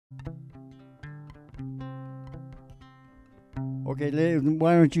Okay,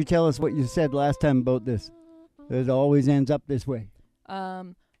 why don't you tell us what you said last time about this? It always ends up this way.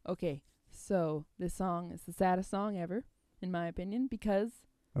 Okay, so this song is the saddest song ever, in my opinion, because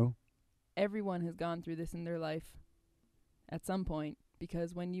everyone has gone through this in their life at some point,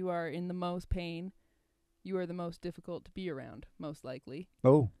 because when you are in the most pain, you are the most difficult to be around, most likely.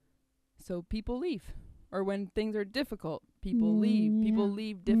 Oh. So people leave. Or when things are difficult, people leave. People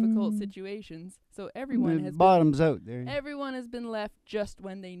leave difficult situations. So everyone has bottoms out there. Everyone has been left just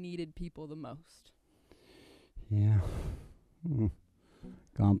when they needed people the most. Yeah.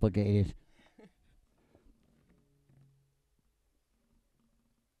 Complicated.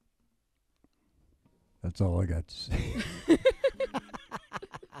 That's all I got to say.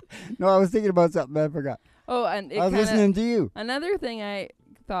 No, I was thinking about something, I forgot. Oh, and I was listening to you. Another thing I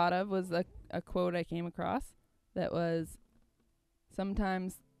thought of was a quote I came across that was,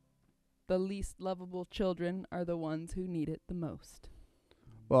 sometimes the least lovable children are the ones who need it the most.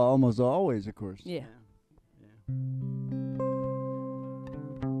 Well, almost always, of course. Yeah.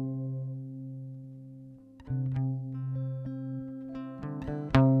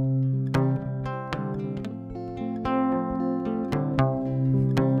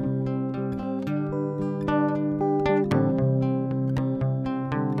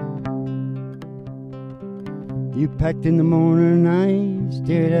 You packed in the morning, I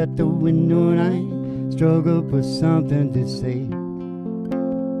stared out the window and I struggled for something to say.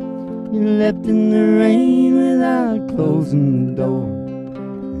 You left in the rain without closing the door,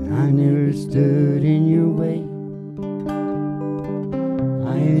 and I never stood in your way.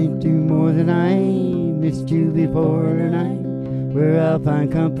 I ain't do more than I missed you before tonight, where I'll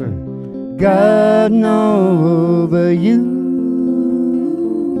find comfort, God knows, over you.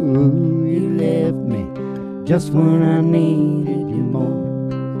 You left me just when I needed you more.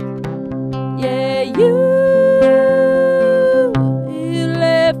 Yeah, you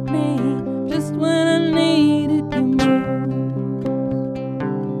left me just when I needed you more.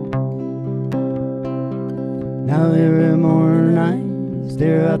 Now every morning I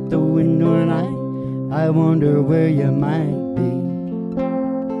stare out the window and I wonder where you might be.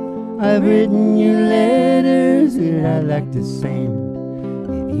 I've written you letters that I'd like to send,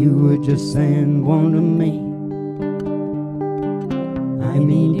 if you would just send one to me. I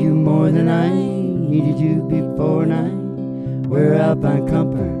need you more than I needed you before night, where I'll find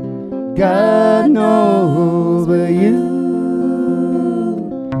comfort, God knows, over you.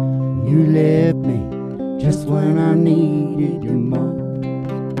 You left me just when I needed you more.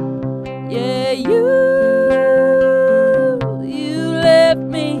 Yeah, you left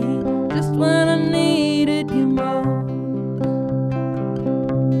me just when I needed you more.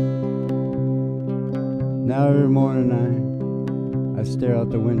 Now every morning I stare out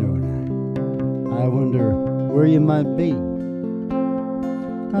the window and I wonder where you might be.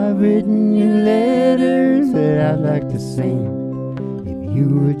 I've written you letters that I'd like to send, if you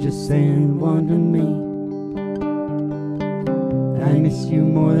would just send one to me. I miss you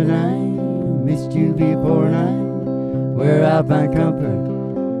more than I missed you before night, where I find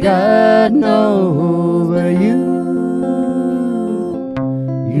comfort, God knows, over you.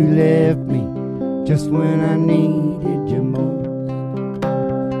 You left me just when I needed you most.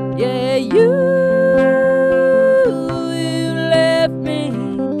 Yeah, you left me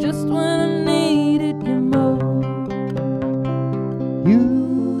just when I needed you most. You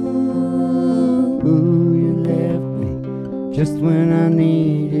left me just when I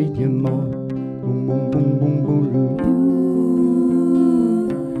needed you more. Boom, boom, boom, boom, boom, boom.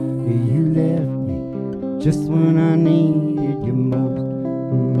 You left me just when I needed you most.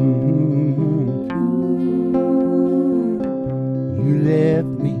 You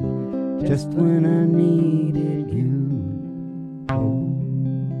left me just when I needed you most.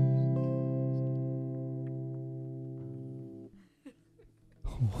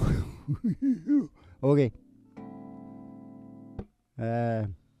 Okay.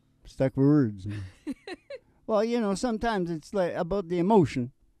 Stuck with words. Well, you know, sometimes it's like about the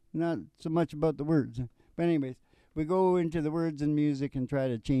emotion, not so much about the words. But anyways, we go into the words and music and try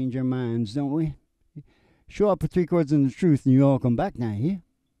to change our minds, don't we? Show up for 3 chords and the truth, and you all come back now, yeah?